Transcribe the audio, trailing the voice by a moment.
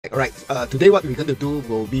Alright, today what we're going to do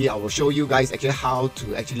will be, I will show you guys actually how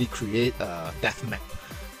to actually create a depth map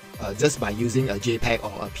just by using a JPEG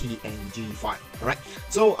or a PNG file. Alright,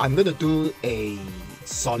 so I'm going to do a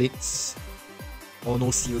solids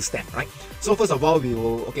mono seal stamp, right? So first of all, we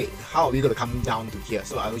will, okay, how are we going to come down to here?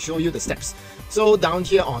 So I will show you the steps. So down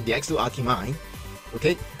here on the X2 Artimind,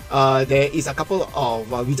 okay, there is a couple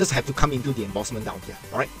of, we just have to come into the embossment down here,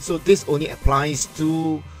 alright? So this only applies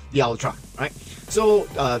to the Ultra, right? So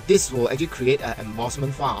this will actually create an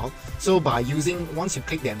embossment file. So by using, once you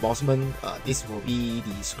click the embossment, this will be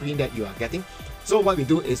the screen that you are getting. So what we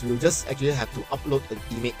do is we'll just actually have to upload an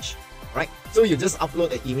image, right? So you just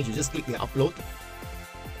upload an image, you just click the upload,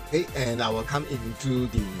 okay, and I will come into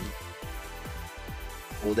the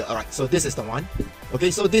folder. Alright, so this is the one.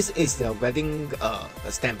 Okay, so this is the wedding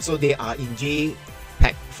stamp. So they are in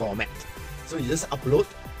JPEG format. So you just upload,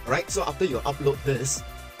 right? So after you upload this,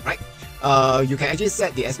 right, you can actually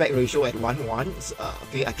set the aspect ratio at 1:1.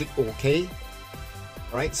 Okay, I click OK.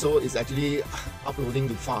 Right, so it's actually uploading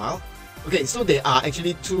the file. Okay, so there are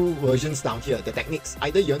actually two versions down here. The techniques,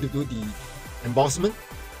 either you want to do the embossment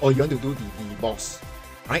or you want to do the deboss.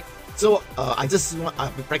 Right, so I just want,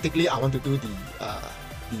 practically I want to do the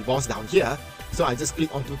deboss down here. So I just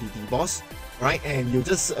click onto the deboss, right, and you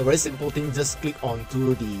just, a very simple thing, just click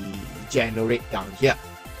onto the generate down here.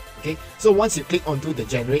 Okay, so once you click onto the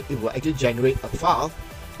generate, it will actually generate a file.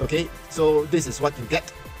 Okay, so this is what you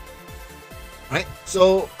get, right?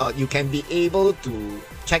 So you can be able to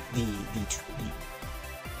check the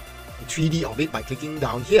 3D of it by clicking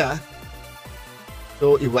down here.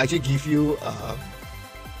 So it will actually give you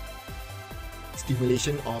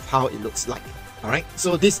stimulation of how it looks like. All right,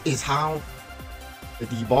 so this is how the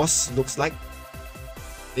deboss looks like.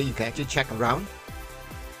 Okay, you can actually check around.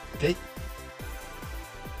 Okay,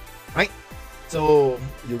 right, so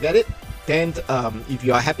you get it. Then if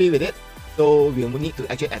you are happy with it, so we will need to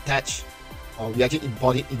actually attach, or we actually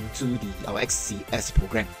import it into our XCS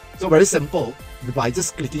program. So very simple, by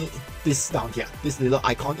just clicking this down here, this little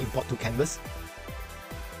icon, import to canvas.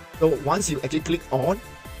 So once you actually click on,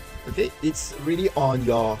 okay, it's really on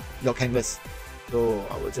your canvas. So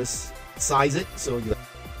I will just size it. So you,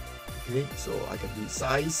 okay, so I can do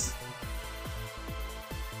size,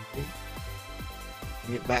 okay,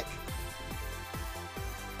 bring it back.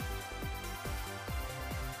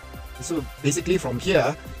 So basically from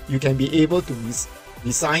here, you can be able to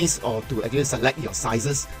resize or to actually select your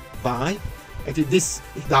sizes by actually this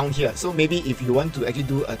down here. So maybe if you want to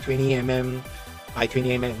actually do a 20 mm by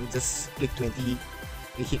 20 mm, just click 20,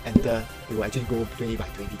 you hit enter, it will actually go 20 by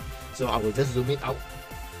 20. So I will just zoom it out.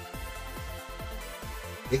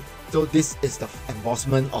 Okay, so this is the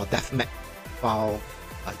embossment or depth map file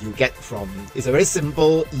you get from, it's a very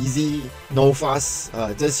simple, easy, no fuss,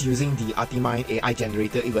 just using the Artimind AI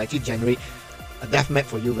generator. It will actually generate a depth map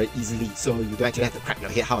for you very easily, so you don't actually have to crack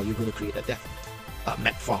your head how are you going to create a depth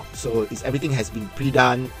map file. So everything has been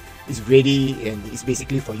pre-done, it's ready, and it's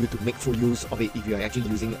basically for you to make full use of it if you are actually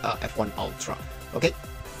using F1 Ultra. Okay.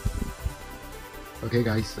 Okay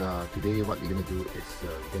guys, today what we're going to do is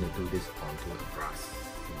we're going to do this onto a brass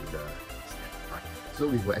cylinder stamp, right? So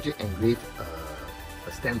we will actually engrave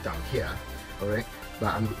a stamp down here, alright?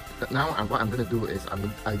 But what I'm going to do is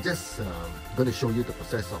I just going to show you the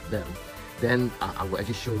process of them. Then I will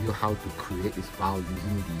actually show you how to create this file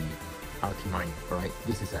using the Artimind, alright?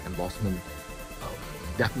 This is an embossment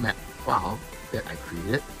depth map file that I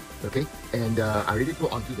created, okay? And I already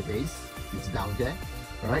put onto the base, it's down there.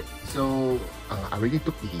 Alright, so I already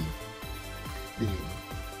took the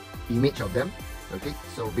image of them. Okay,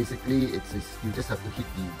 so basically you just have to hit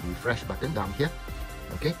the refresh button down here.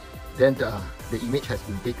 Okay, then the image has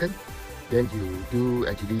been taken. Then you do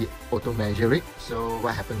actually auto measure it. So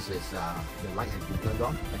what happens is the light has been turned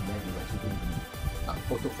on, and then you actually do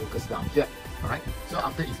the auto focus down here. Alright, so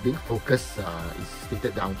after it's being focused, it's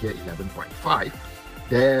stated down here 11.5.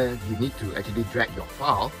 Then you need to actually drag your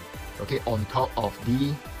file, okay, on top of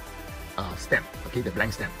the stamp, okay, the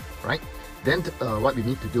blank stamp, right? Then what we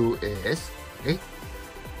need to do is, okay,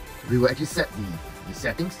 we will actually set the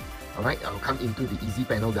settings. Alright, I will come into the easy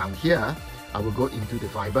panel down here. I will go into the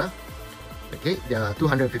fiber. Okay, there are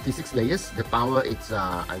 256 layers. The power, it's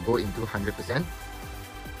I go into 100%.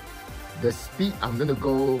 The speed I'm going to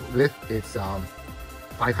go with is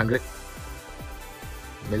 500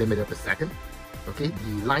 millimeter per second. Okay,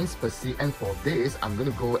 the lines per cm for this, I'm going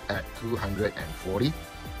to go at 240.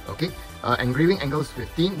 Okay, engraving angle is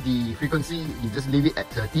 15. The frequency, you just leave it at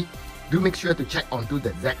 30. Do make sure to check onto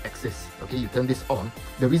the Z axis. Okay, you turn this on.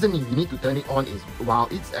 The reason you need to turn it on is while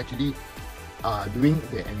it's actually doing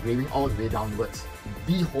the engraving all the way downwards,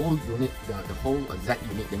 the whole unit, the whole Z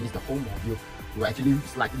unit, that means the whole module, will actually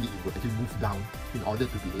slightly, it will actually move down in order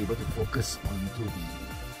to be able to focus onto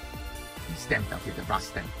the stem, okay, the brass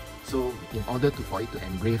stem. So in order for it to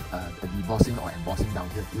engrave a debossing or embossing down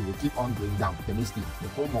here, it will keep on going down. That means the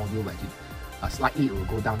whole module will actually slightly it will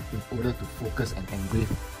go down in order to focus and engrave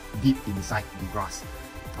deep inside the brass.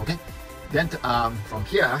 Okay, then from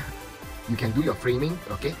here you can do your framing.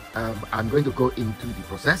 Okay, I'm going to go into the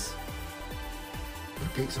process.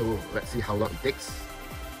 Okay, so let's see how long it takes.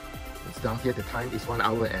 It's down here, the time is 1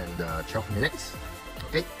 hour and 12 minutes.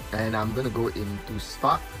 Okay, and I'm going to go into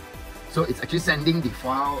start. So it's actually sending the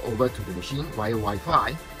file over to the machine via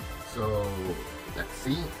Wi-Fi. So let's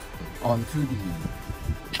see, onto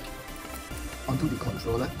the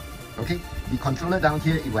controller. Okay, the controller down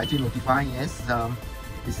here, it will actually notify, yes,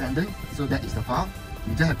 it's sending. So that is the file.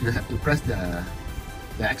 You just have to press the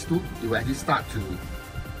X2. It will actually start to.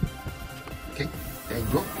 Okay, there you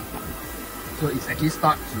go. So it's actually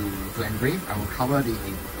start to engrave. I will cover the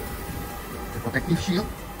protective shield.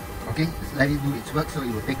 Okay, just let it do its work. So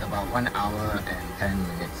it will take about 1 hour and 10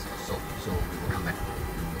 minutes or so. So we will come back.